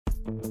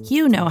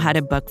You know how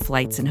to book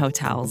flights and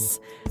hotels.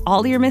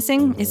 All you're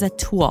missing is a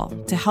tool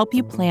to help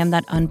you plan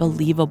that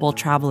unbelievable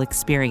travel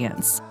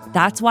experience.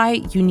 That's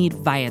why you need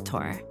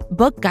Viator.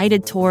 Book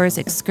guided tours,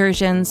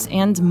 excursions,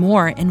 and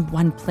more in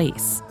one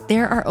place.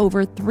 There are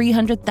over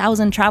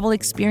 300,000 travel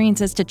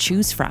experiences to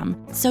choose from,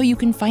 so you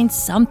can find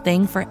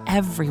something for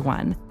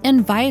everyone.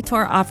 And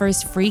Viator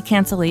offers free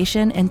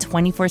cancellation and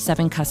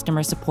 24/7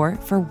 customer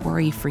support for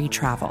worry-free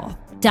travel.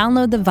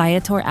 Download the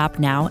Viator app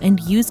now and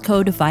use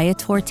code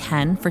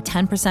Viator10 for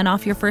 10%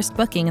 off your first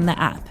booking in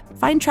the app.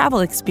 Find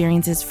travel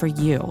experiences for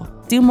you.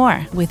 Do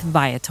more with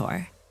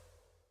Viator.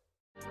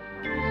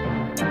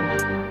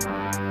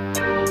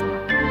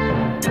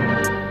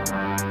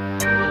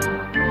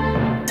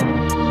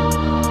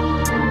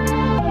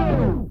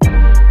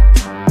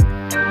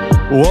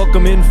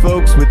 Welcome in,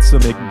 folks, with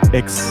some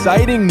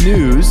exciting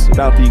news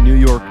about the New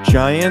York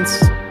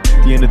Giants.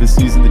 At the end of the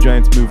season, the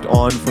Giants moved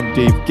on from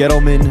Dave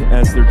Gettleman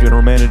as their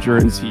general manager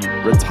as he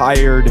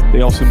retired.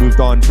 They also moved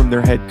on from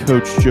their head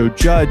coach, Joe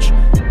Judge,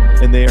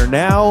 and they are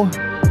now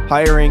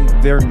hiring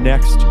their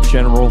next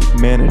general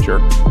manager,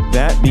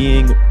 that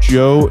being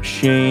Joe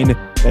Schoen.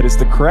 That is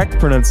the correct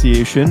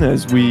pronunciation,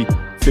 as we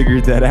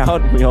figured that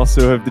out. We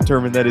also have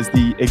determined that is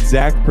the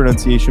exact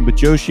pronunciation, but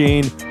Joe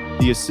Schoen,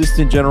 the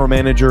assistant general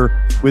manager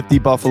with the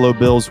Buffalo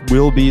Bills,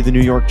 will be the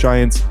New York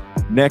Giants'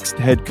 next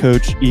head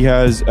coach. He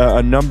has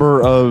a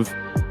number of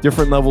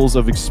different levels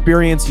of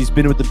experience. He's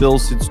been with the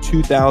Bills since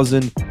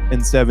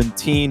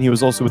 2017. He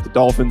was also with the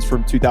Dolphins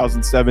from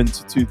 2007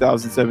 to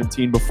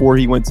 2017 before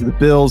he went to the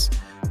Bills.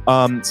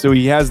 So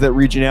he has that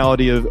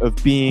regionality of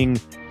being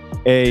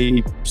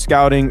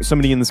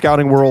somebody in the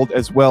scouting world,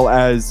 as well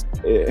as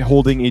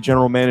holding a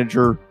general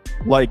manager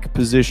like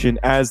position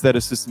as that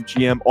assistant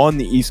GM on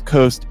the East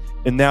Coast.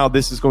 And now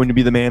this is going to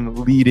be the man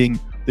leading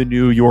the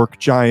New York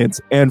Giants.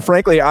 And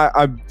frankly,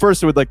 I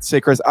first would like to say,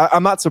 Chris,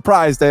 I'm not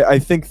surprised. I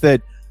think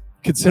that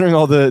considering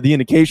all the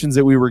indications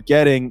that we were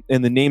getting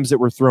and the names that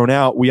were thrown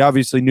out, we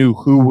obviously knew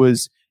who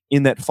was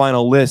in that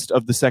final list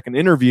of the second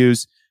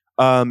interviews.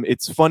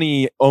 It's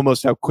funny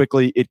almost how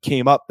quickly it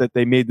came up that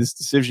they made this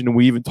decision. And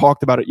we even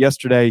talked about it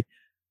yesterday,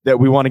 that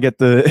we want to get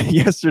the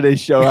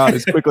yesterday's show out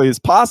as quickly as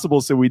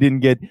possible so we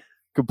didn't get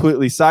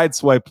completely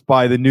sideswiped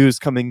by the news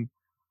coming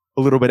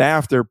a little bit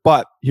after.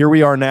 But here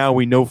we are now.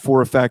 We know for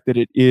a fact that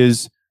it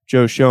is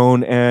Joe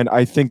Schoen, and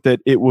I think that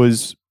it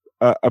was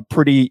a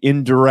pretty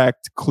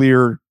indirect,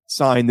 clear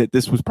sign that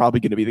this was probably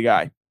going to be the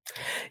guy.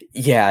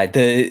 Yeah,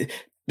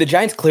 the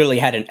Giants clearly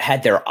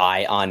had their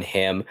eye on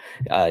him.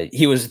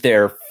 He was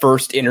their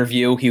first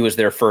interview. He was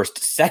their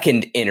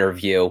second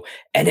interview,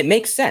 and it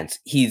makes sense.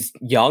 He's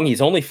young.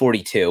 He's only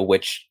 42,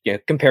 which,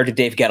 compared to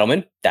Dave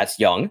Gettleman, that's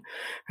young.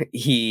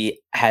 He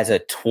has a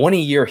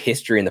 20-year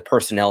history in the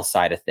personnel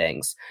side of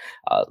things.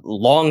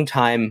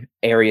 Long-time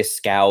area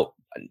scout,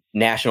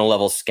 national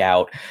level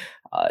scout,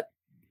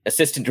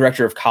 assistant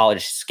director of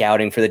college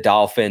scouting for the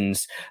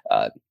Dolphins,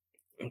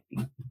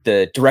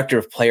 the director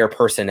of player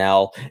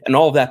personnel, and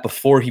all of that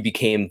before he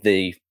became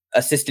the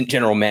assistant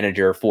general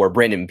manager for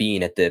Brandon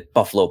Beane at the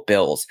Buffalo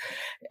Bills.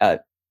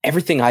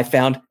 Everything I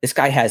found, this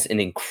guy has an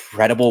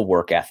incredible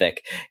work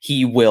ethic.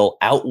 He will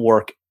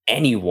outwork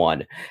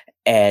anyone.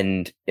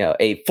 And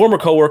a former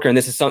coworker, and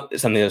this is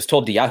something that was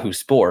told to Yahoo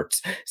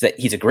Sports, is that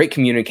he's a great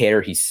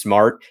communicator. He's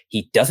smart.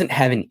 He doesn't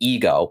have an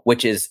ego,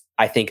 which is,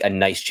 I think, a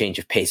nice change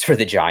of pace for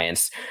the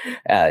Giants.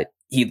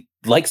 He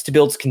likes to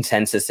build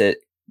consensus. A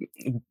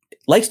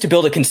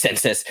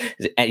consensus,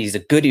 and he's a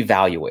good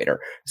evaluator.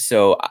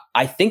 So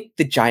I think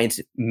the Giants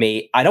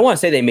I don't want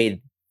to say they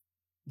made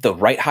the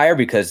right hire,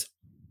 because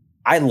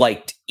I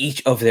liked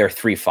each of their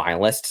three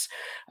finalists,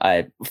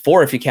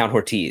 4 if you count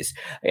Ortiz.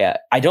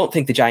 I don't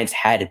think the Giants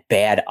had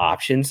bad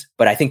options,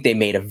 but I think they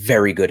made a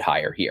very good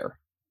hire here.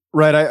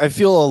 Right. I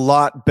feel a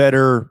lot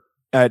better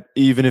at,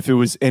 even if it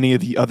was any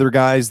of the other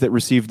guys that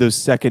received those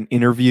second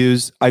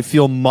interviews, I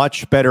feel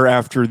much better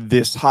after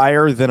this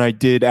hire than I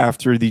did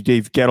after the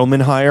Dave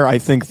Gettleman hire. I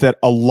think that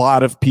a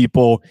lot of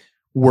people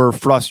were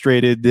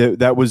frustrated.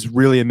 That was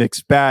really a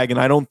mixed bag.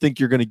 And I don't think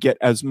you're going to get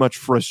as much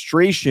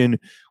frustration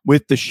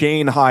with the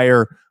Schoen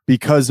hire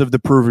because of the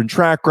proven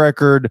track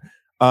record.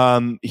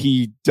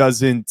 He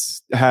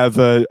doesn't have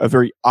a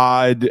very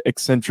odd,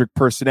 eccentric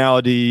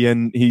personality,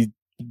 and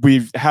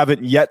we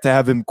haven't yet to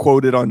have him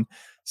quoted on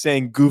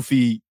saying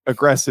goofy,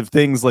 aggressive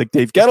things like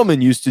Dave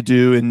Gettleman used to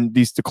do in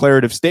these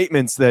declarative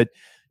statements that,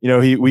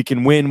 we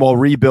can win while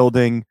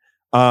rebuilding.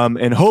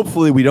 And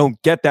hopefully we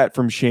don't get that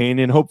from Schoen,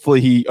 and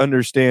hopefully he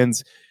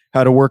understands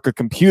how to work a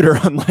computer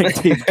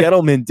unlike Dave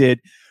Gettleman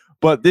did.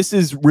 But this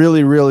is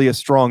really, really a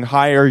strong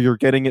hire. You're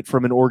getting it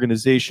from an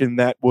organization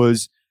that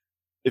was,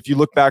 if you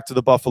look back to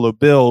the Buffalo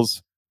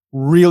Bills,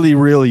 really,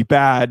 really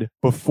bad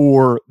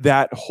before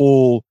that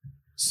whole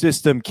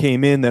system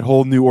came in, that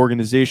whole new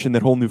organization,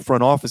 that whole new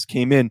front office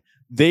came in.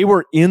 They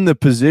were in the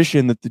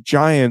position that the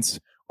Giants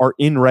are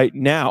in right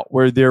now,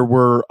 where there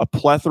were a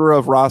plethora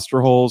of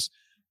roster holes.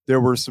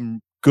 There were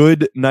some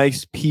good,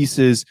 nice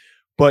pieces,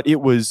 but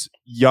it was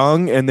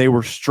young and they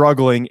were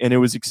struggling, and it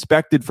was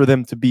expected for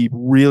them to be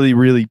really,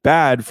 really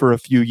bad for a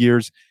few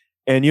years.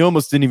 and you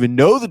almost didn't even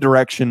know the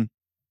direction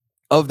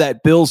of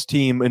that Bills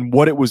team and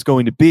what it was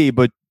going to be,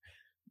 but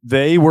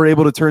they were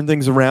able to turn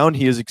things around.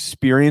 He has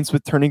experience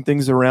with turning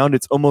things around.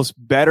 It's almost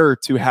better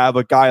to have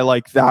a guy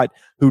like that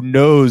who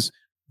knows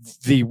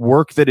the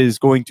work that is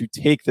going to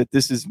take, that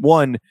this is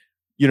one,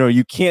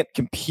 you can't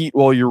compete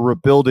while you're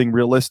rebuilding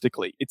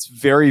realistically. It's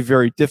very,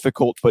 very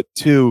difficult, but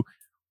two,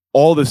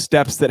 all the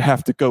steps that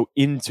have to go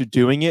into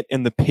doing it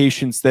and the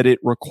patience that it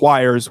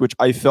requires, which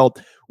I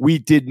felt we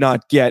did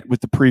not get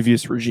with the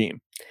previous regime.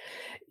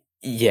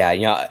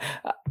 Yeah,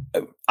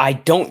 I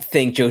don't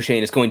think Joe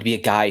Schoen is going to be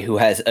a guy who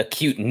has a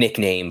cute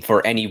nickname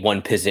for any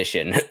one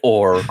position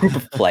or group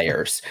of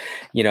players.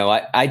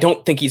 I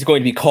don't think he's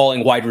going to be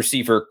calling wide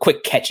receiver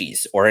quick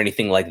catchies or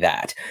anything like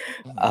that.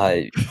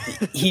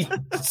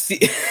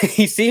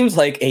 He seems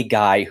like a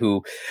guy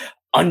who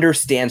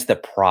understands the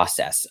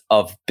process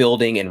of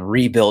building and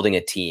rebuilding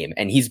a team,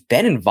 and he's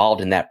been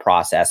involved in that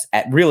process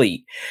at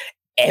really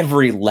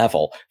every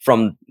level,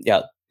 from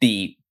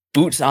the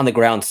boots on the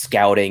ground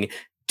scouting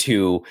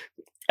to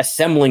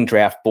assembling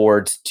draft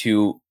boards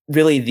to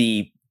really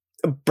the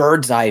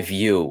bird's eye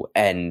view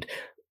and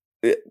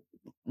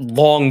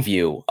long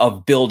view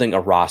of building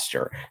a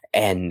roster.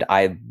 And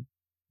I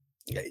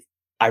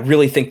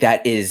really think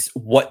that is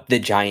what the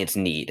Giants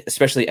need,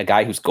 especially a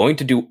guy who's going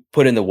to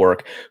put in the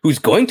work, who's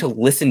going to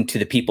listen to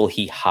the people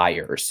he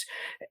hires.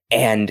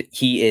 And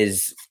he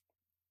is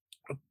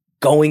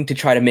going to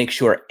try to make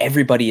sure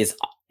everybody is,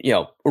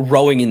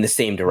 rowing in the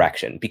same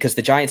direction, because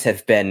the Giants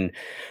have been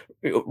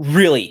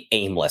really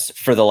aimless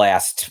for the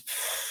last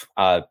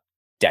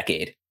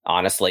decade,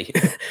 honestly.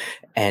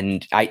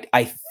 And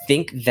I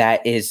think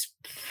that is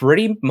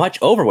pretty much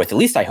over with. At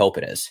least I hope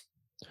it is.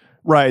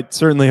 Right.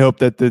 Certainly hope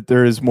that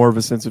there is more of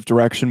a sense of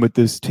direction with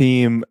this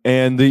team.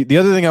 And the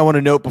other thing I want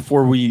to note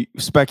before we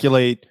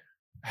speculate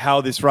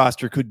how this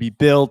roster could be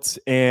built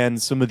and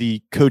some of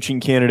the coaching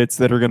candidates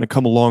that are going to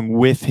come along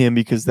with him,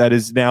 because that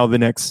is now the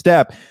next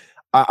step,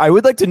 I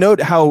would like to note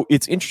how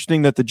it's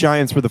interesting that the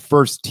Giants were the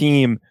first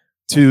team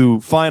to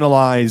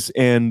finalize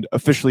and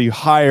officially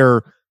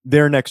hire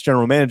their next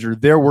general manager.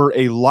 There were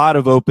a lot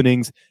of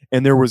openings,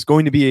 and there was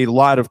going to be a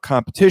lot of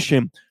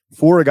competition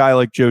for a guy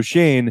like Joe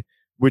Schoen,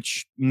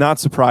 which, not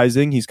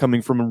surprising. He's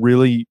coming from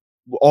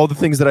all the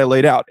things that I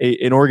laid out,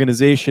 an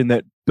organization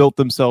that built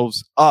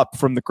themselves up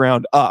from the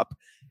ground up,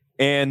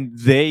 and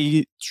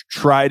they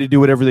try to do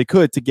whatever they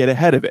could to get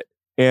ahead of it.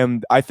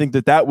 And I think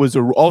that was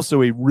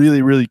also a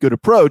really, really good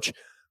approach,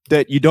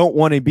 that you don't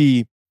want to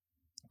be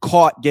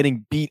caught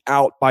getting beat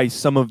out by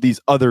some of these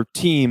other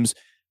teams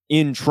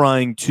in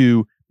trying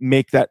to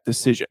make that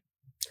decision.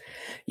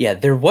 Yeah,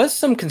 there was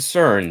some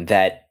concern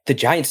that the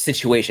Giants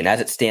situation as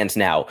it stands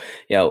now,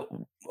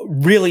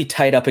 really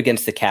tight up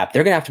against the cap.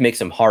 They're going to have to make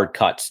some hard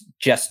cuts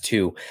just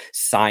to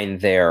sign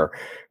their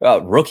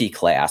rookie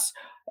class.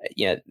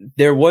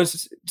 There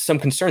was some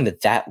concern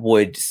that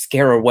would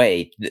scare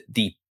away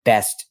the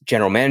best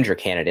general manager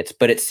candidates,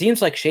 but it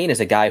seems like Schoen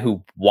is a guy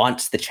who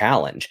wants the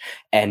challenge.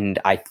 And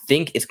I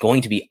think it's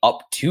going to be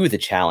up to the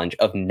challenge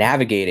of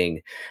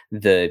navigating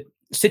the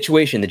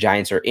situation the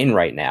Giants are in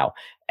right now.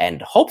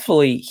 And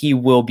hopefully he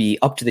will be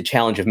up to the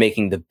challenge of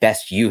making the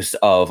best use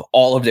of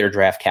all of their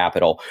draft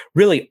capital,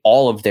 really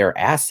all of their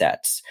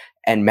assets,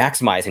 and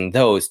maximizing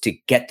those to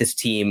get this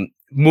team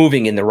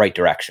moving in the right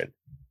direction.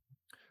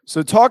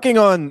 So talking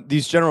on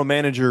these general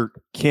manager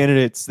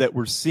candidates that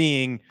we're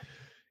seeing,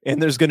 and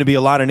there's going to be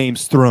a lot of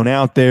names thrown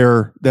out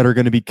there that are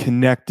going to be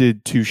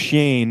connected to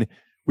Schoen.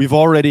 We've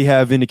already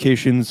have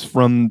indications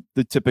from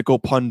the typical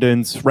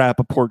pundits,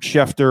 Rappaport,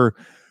 Schefter,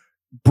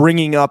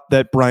 bringing up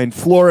that Brian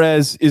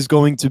Flores is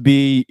going to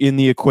be in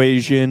the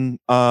equation.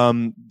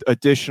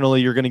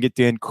 Additionally, you're going to get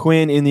Dan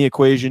Quinn in the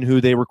equation, who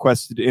they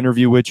requested to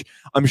interview, which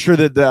I'm sure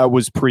that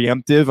was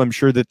preemptive. I'm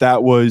sure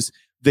that was,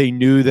 they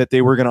knew that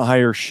they were going to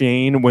hire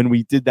Schoen when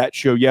we did that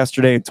show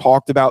yesterday and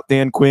talked about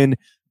Dan Quinn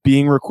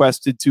being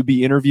requested to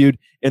be interviewed,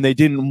 and they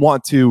didn't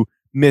want to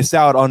miss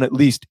out on at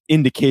least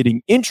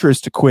indicating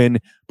interest to Quinn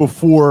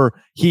before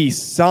he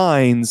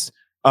signs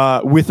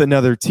with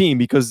another team,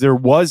 because there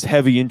was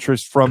heavy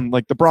interest from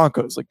like the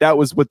Broncos. Like that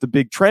was what the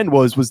big trend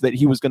was that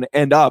he was going to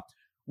end up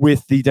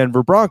with the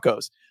Denver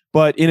Broncos.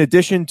 But in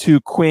addition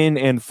to Quinn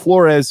and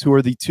Flores, who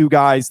are the two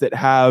guys that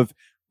have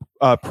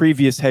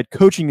previous head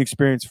coaching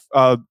experience,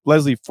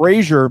 Leslie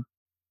Frazier,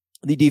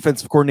 the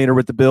defensive coordinator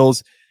with the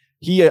Bills,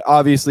 he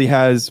obviously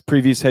has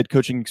previous head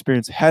coaching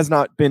experience, has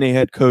not been a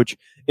head coach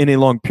in a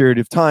long period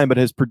of time, but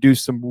has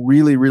produced some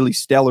really, really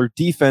stellar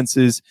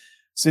defenses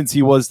since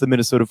he was the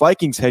Minnesota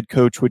Vikings head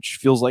coach, which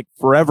feels like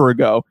forever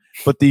ago.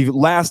 But the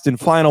last and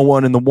final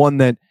one, and the one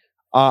that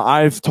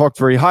I've talked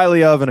very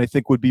highly of and I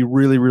think would be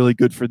really, really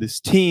good for this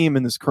team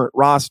and this current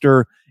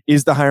roster,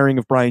 is the hiring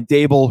of Brian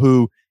Daboll,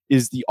 who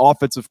is the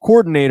offensive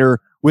coordinator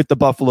with the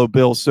Buffalo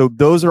Bills. So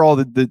those are all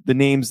the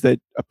names that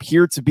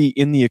appear to be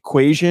in the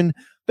equation.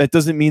 That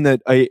doesn't mean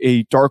that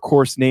a dark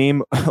horse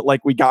name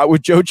like we got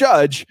with Joe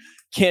Judge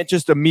can't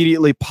just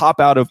immediately pop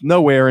out of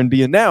nowhere and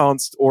be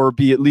announced, or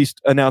be at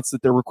least announced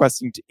that they're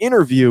requesting to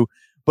interview.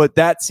 But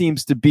that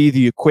seems to be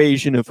the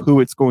equation of who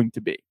it's going to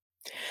be.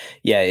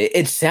 Yeah,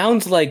 it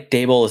sounds like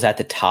Daboll is at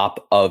the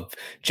top of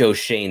Joe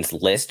Schoen's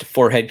list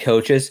for head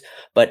coaches,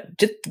 but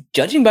just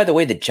judging by the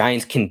way the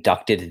Giants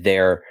conducted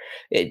their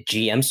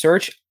GM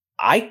search,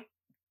 I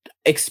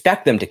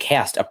expect them to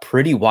cast a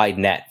pretty wide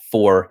net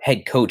for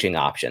head coaching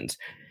options.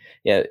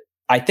 Yeah,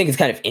 I think it's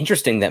kind of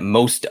interesting that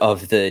most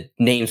of the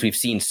names we've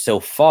seen so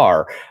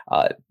far,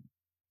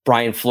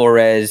 Brian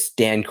Flores,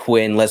 Dan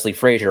Quinn, Leslie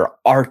Frazier,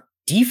 are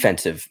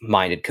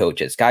defensive-minded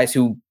coaches, guys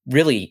who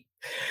really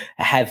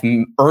have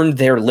earned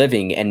their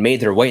living and made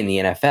their way in the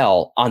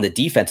NFL on the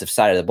defensive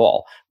side of the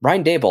ball.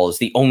 Brian Daboll is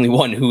the only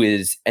one who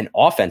is an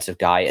offensive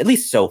guy, at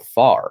least so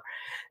far.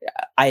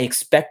 I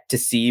expect to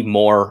see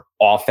more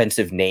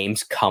offensive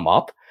names come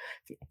up.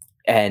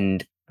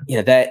 And,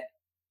 that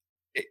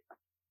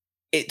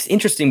it's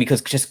interesting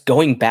because just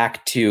going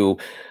back to,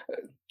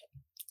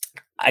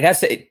 I gotta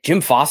say, Jim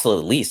Fassel,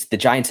 at least, the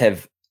Giants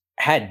have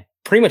had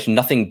pretty much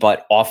nothing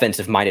but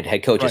offensive-minded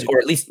head coaches, or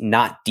at least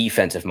not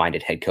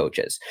defensive-minded head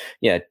coaches.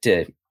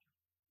 To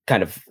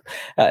kind of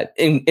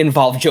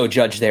involve Joe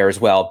Judge there as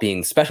well,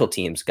 being special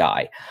teams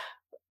guy.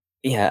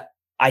 Yeah,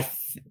 I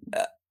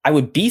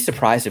would be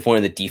surprised if one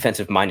of the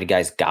defensive-minded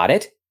guys got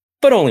it,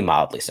 but only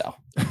mildly so.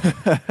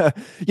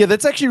 Yeah,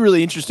 that's actually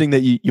really interesting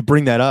that you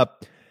bring that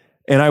up.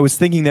 And I was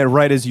thinking that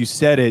right as you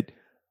said it,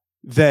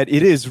 that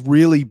it has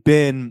really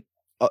been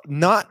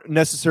not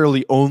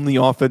necessarily only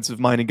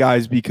offensive-minded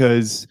guys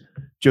because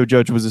Joe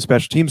Judge was a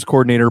special teams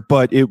coordinator,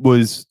 but it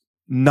was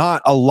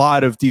not a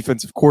lot of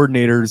defensive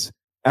coordinators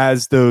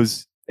as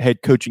those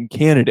head coaching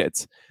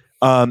candidates.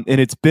 And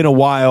it's been a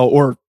while,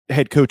 or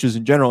head coaches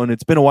in general, and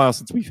it's been a while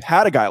since we've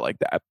had a guy like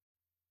that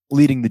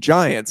leading the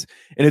Giants.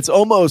 And it's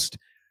almost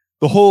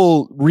the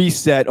whole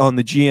reset on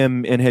the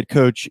GM and head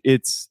coach.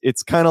 It's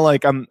kind of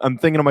like I'm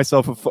thinking to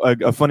myself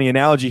a funny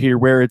analogy here,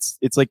 where it's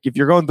like if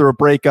you're going through a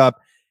breakup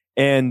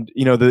and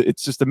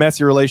it's just a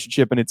messy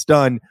relationship and it's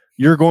done,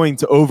 you're going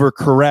to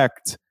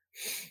overcorrect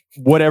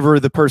whatever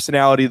the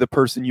personality of the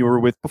person you were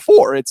with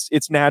before.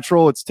 It's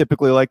natural. It's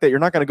typically like that. You're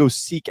not going to go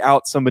seek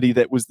out somebody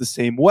that was the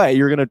same way.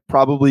 You're going to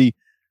probably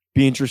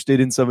be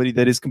interested in somebody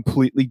that is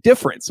completely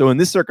different. So in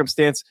this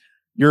circumstance,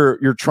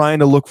 you're trying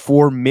to look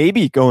for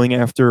maybe going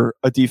after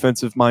a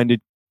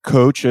defensive-minded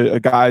coach, a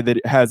guy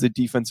that has a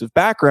defensive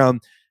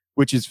background,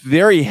 which is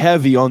very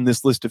heavy on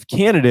this list of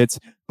candidates.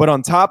 But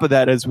on top of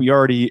that, as we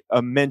already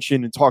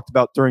mentioned and talked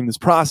about during this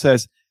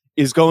process,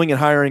 is going and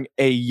hiring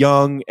a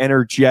young,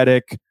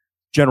 energetic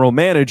general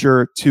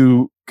manager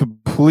to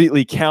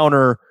completely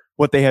counter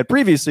what they had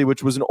previously,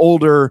 which was an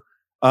older,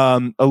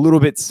 a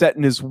little bit set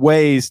in his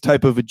ways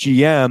type of a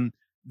GM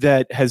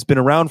that has been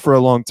around for a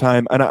long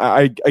time. And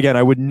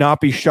I would not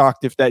be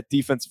shocked if that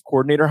defensive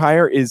coordinator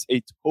hire is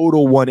a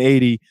total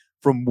 180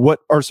 from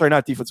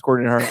not defense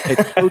coordinator hire,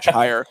 head coach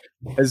hire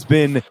has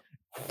been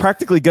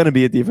practically going to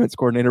be a defense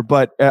coordinator.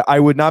 But I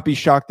would not be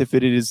shocked if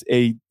it is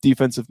a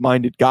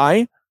defensive-minded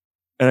guy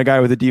and a guy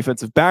with a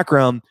defensive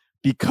background,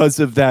 because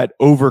of that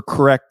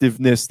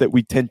overcorrectiveness that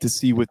we tend to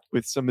see with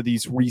some of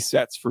these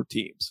resets for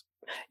teams.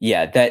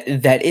 Yeah,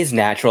 that is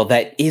natural.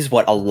 That is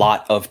what a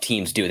lot of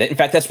teams do. In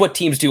fact, that's what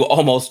teams do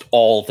almost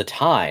all the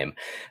time.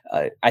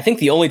 I think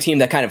the only team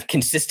that kind of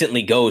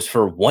consistently goes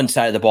for one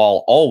side of the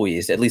ball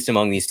always, at least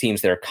among these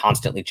teams that are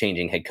constantly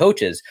changing head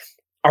coaches,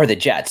 are the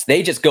Jets.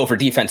 They just go for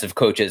defensive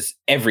coaches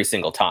every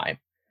single time.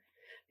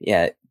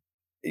 Yeah,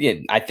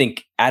 I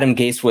think Adam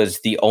Gase was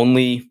the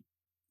only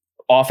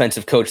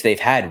offensive coach they've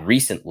had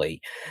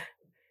recently.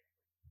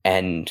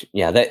 And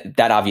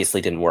that obviously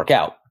didn't work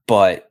out.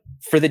 But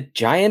for the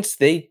Giants,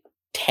 they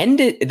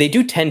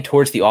do tend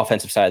towards the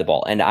offensive side of the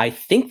ball. And I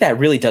think that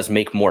really does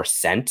make more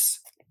sense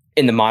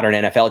in the modern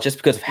NFL, just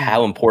because of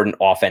how important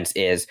offense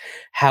is,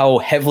 how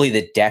heavily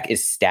the deck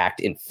is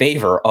stacked in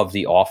favor of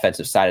the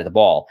offensive side of the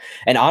ball.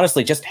 And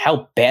honestly, just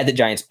how bad the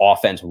Giants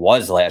offense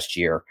was last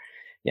year.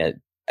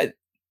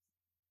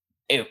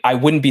 I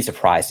wouldn't be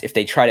surprised if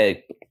they try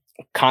to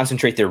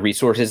concentrate their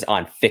resources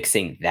on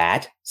fixing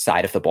that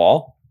side of the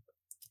ball.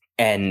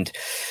 And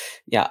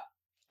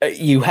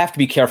you have to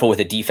be careful with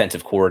a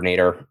defensive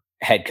coordinator,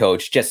 head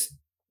coach, just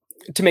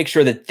to make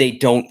sure that they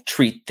don't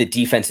treat the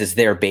defense as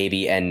their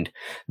baby, and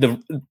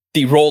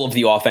the role of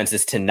the offense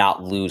is to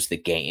not lose the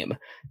game.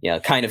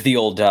 Kind of the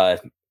old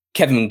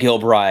Kevin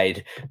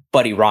Gilbride,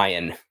 Buddy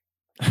Ryan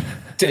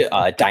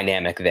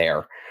dynamic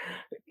there.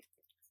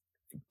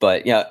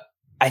 But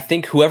I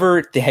think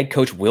whoever the head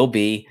coach will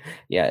be,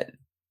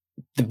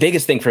 the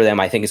biggest thing for them,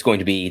 I think, is going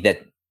to be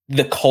that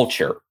the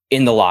culture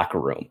in the locker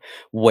room,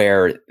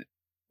 where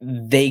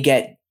they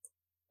get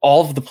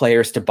all of the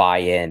players to buy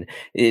in.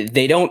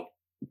 They don't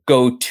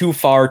go too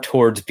far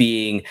towards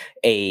being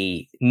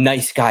a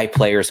nice guy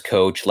players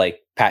coach like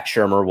Pat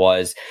Shurmur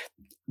was.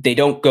 They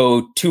don't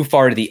go too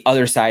far to the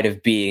other side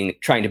of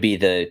trying to be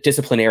the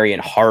disciplinarian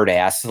hard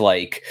ass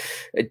like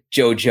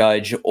Joe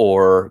Judge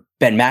or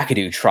Ben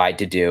McAdoo tried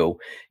to do.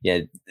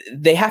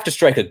 They have to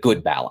strike a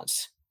good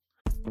balance.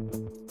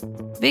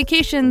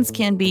 Vacations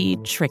can be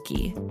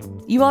tricky.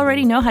 You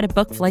already know how to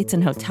book flights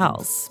and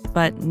hotels,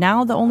 but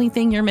now the only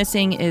thing you're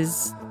missing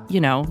is,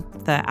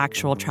 the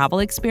actual travel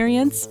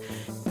experience.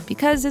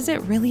 Because is it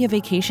really a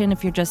vacation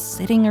if you're just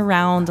sitting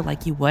around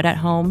like you would at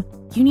home?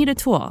 You need a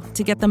tool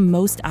to get the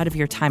most out of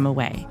your time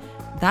away.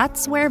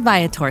 That's where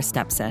Viator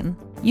steps in.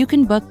 You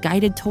can book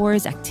guided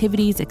tours,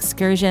 activities,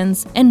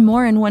 excursions, and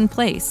more in one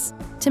place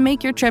to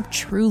make your trip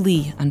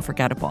truly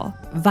unforgettable.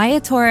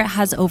 Viator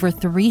has over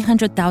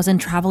 300,000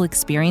 travel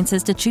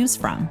experiences to choose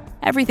from.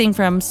 Everything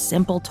from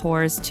simple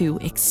tours to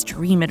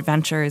extreme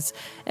adventures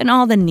and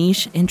all the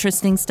niche,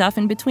 interesting stuff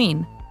in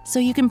between. So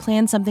you can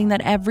plan something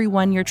that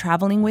everyone you're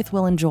traveling with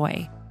will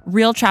enjoy.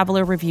 Real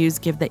traveler reviews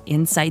give the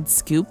inside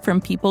scoop from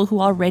people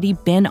who already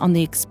been on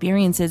the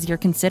experiences you're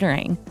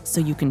considering, so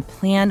you can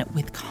plan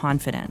with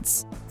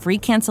confidence. Free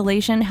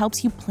cancellation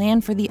helps you plan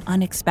for the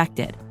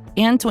unexpected.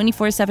 And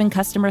 24/7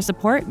 customer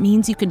support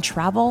means you can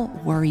travel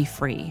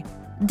worry-free.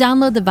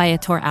 Download the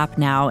Viator app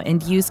now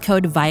and use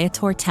code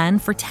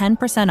Viator10 for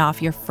 10%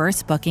 off your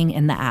first booking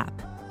in the app.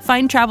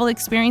 Find travel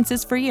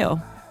experiences for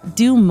you.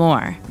 Do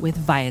more with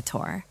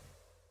Viator.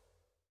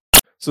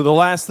 So the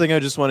last thing I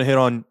just want to hit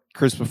on,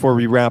 Chris, before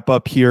we wrap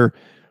up here,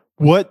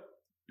 what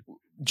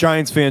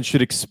Giants fans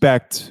should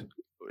expect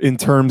in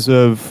terms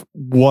of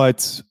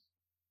what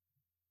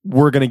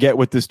we're going to get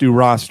with this new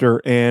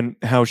roster and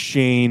how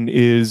Shane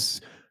is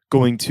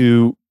going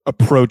to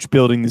approach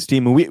building this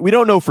team. And we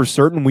don't know for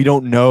certain. We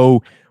don't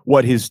know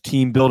what his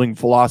team building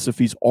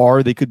philosophies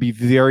are. They could be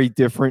very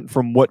different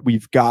from what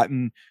we've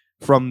gotten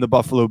from the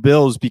Buffalo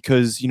Bills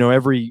because, you know,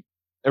 every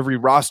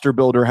roster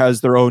builder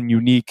has their own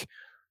unique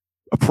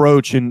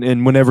approach.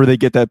 And whenever they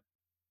get that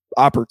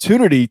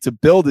opportunity to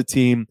build a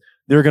team,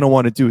 they're going to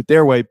want to do it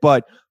their way.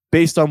 But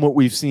based on what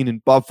we've seen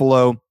in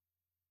Buffalo,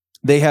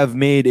 they have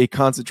made a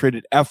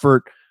concentrated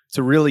effort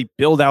to really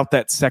build out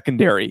that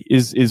secondary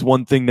is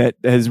one thing that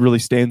has really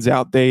stands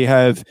out. They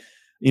have,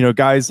 you know,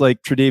 guys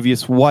like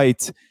Tre'Davious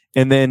White,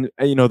 and then,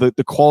 you know, the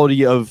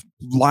quality of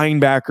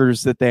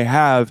linebackers that they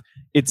have.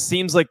 It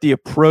seems like the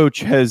approach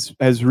has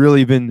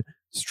really been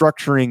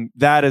structuring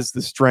that as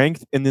the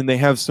strength. And then they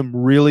have some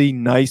really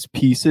nice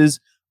pieces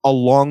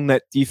along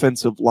that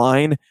defensive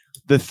line.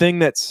 The thing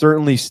that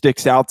certainly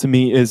sticks out to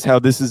me is how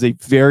this is a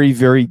very,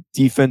 very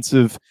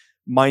defensive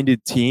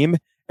minded team.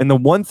 And the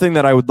one thing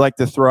that I would like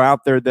to throw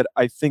out there that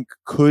I think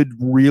could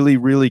really,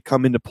 really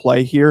come into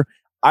play here,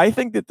 I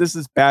think that this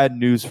is bad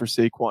news for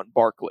Saquon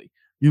Barkley.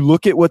 You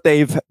look at what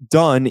they've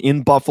done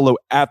in Buffalo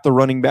at the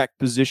running back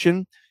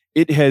position.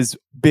 It has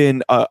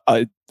been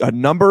a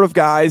number of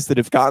guys that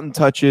have gotten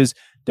touches.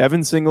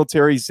 Devin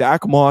Singletary,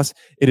 Zach Moss.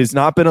 It has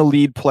not been a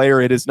lead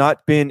player. It has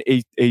not been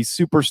a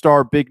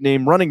superstar big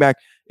name running back.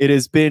 It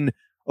has been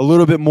a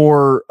little bit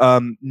more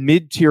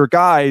mid-tier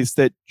guys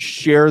that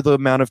share the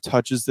amount of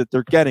touches that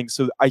they're getting.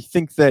 So I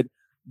think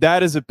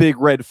that is a big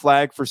red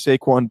flag for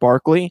Saquon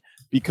Barkley,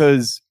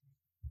 because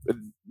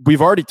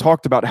we've already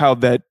talked about how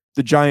that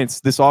the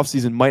Giants this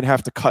offseason might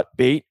have to cut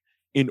bait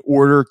in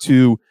order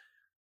to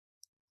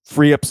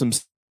free up some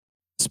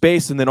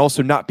space and then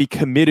also not be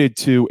committed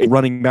to a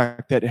running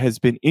back that has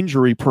been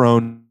injury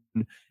prone.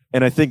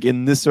 And I think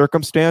in this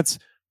circumstance,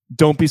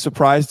 don't be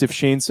surprised if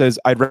Shane says,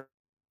 I'd rather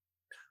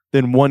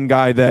than one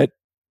guy that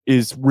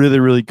is really,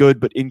 really good,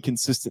 but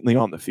inconsistently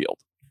on the field.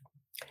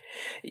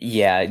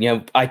 Yeah. You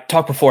know, I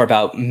talked before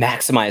about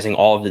maximizing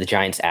all of the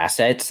Giants'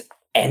 assets.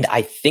 And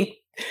I think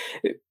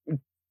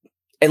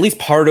at least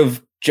part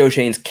of Joe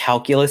Shane's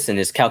calculus and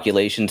his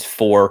calculations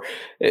for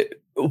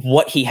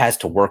what he has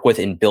to work with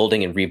in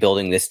building and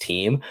rebuilding this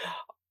team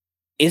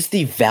is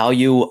the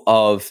value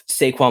of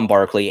Saquon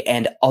Barkley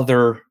and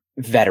other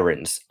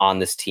veterans on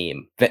this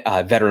team,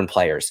 veteran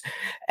players.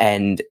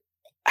 And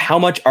how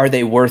much are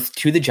they worth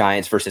to the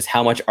Giants versus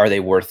how much are they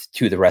worth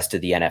to the rest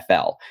of the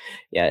NFL?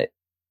 Yeah,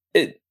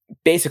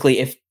 basically,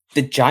 if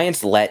the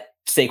Giants let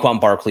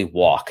Saquon Barkley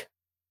walk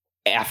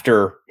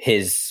after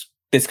his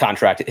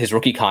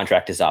rookie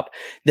contract is up,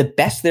 the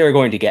best they're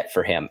going to get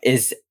for him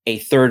is a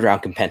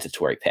third-round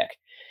compensatory pick.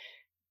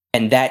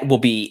 And that will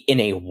be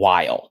in a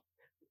while.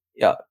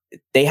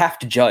 They have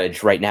to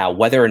judge right now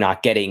whether or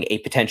not getting a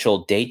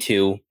potential day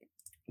 2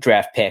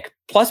 draft pick,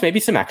 plus maybe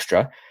some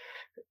extra.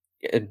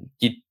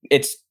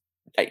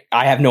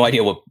 I have no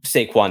idea what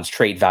Saquon's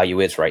trade value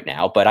is right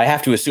now, but I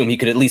have to assume he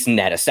could at least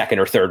net a second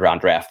or third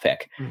round draft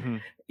pick. Mm-hmm.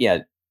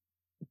 Yeah,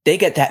 they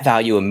get that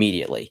value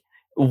immediately.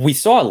 We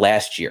saw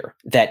last year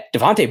that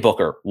Devontae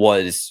Booker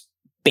was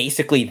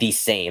basically the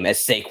same as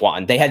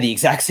Saquon. They had the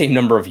exact same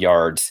number of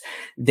yards.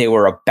 They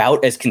were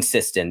about as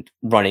consistent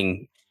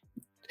running.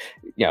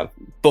 You know,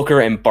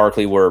 Booker and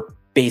Barkley were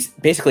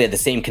basically had the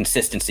same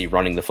consistency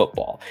running the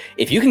football.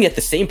 If you can get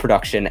the same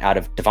production out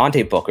of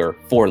Devontae Booker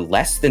for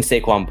less than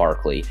Saquon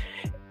Barkley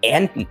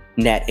and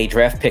net a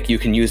draft pick you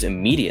can use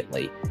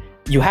immediately,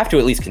 you have to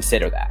at least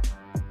consider that.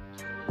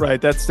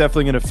 Right. That's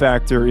definitely going to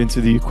factor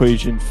into the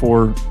equation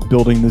for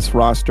building this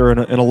roster, and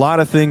a lot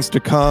of things to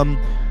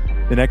come.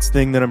 The next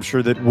thing that I'm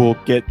sure that we'll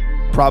get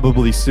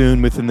probably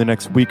soon within the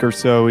next week or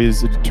so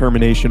is a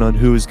determination on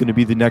who is going to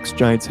be the next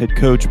Giants head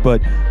coach. But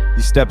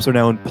the steps are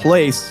now in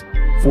place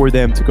for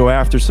them to go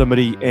after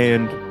somebody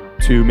and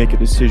to make a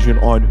decision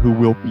on who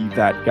will be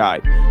that guy.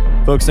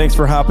 Folks, thanks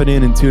for hopping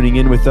in and tuning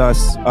in with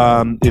us.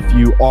 If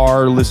you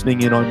are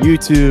listening in on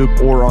YouTube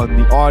or on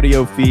the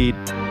audio feed,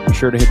 be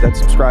sure to hit that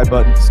subscribe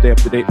button to stay up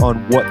to date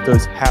on what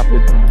does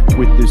happen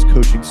with this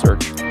coaching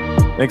search.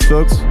 Thanks,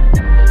 folks.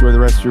 Enjoy the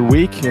rest of your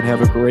week and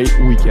have a great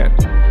weekend.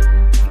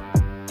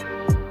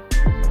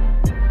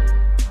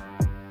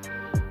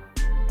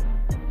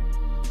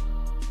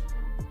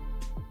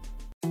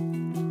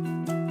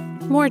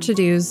 More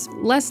to-dos,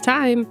 less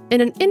time,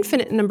 and an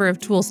infinite number of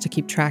tools to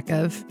keep track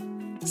of.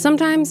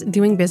 Sometimes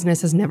doing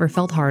business has never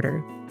felt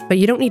harder, but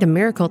you don't need a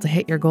miracle to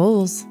hit your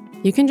goals.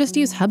 You can just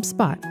use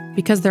HubSpot,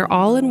 because their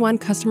all-in-one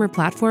customer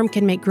platform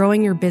can make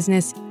growing your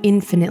business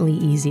infinitely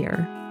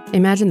easier.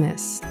 Imagine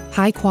this: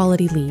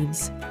 high-quality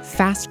leads,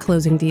 fast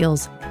closing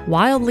deals,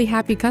 wildly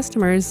happy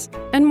customers,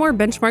 and more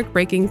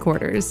benchmark-breaking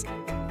quarters.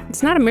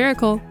 It's not a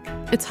miracle,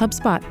 it's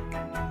HubSpot.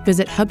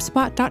 Visit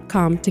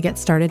HubSpot.com to get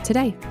started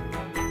today.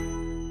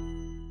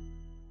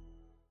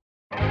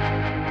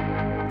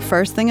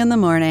 First thing in the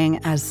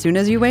morning, as soon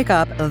as you wake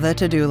up, the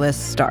to-do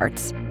list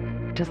starts.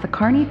 Does the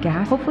car need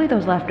gas? Hopefully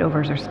those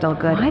leftovers are still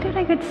good. Why did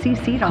I get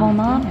CC'd on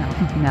Mom?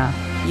 No.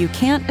 You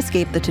can't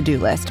escape the to-do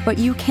list, but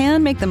you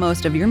can make the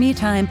most of your me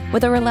time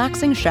with a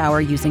relaxing shower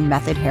using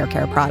Method Hair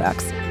Care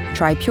products.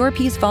 Try Pure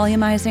Peace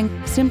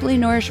Volumizing, Simply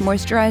Nourish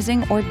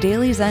Moisturizing, or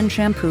Daily Zen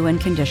Shampoo and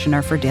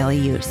Conditioner for daily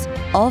use.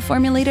 All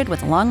formulated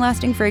with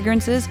long-lasting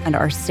fragrances and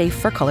are safe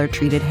for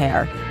color-treated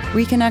hair.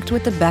 Reconnect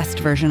with the best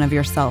version of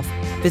yourself.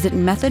 Visit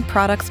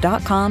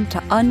methodproducts.com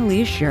to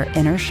unleash your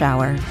inner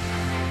shower.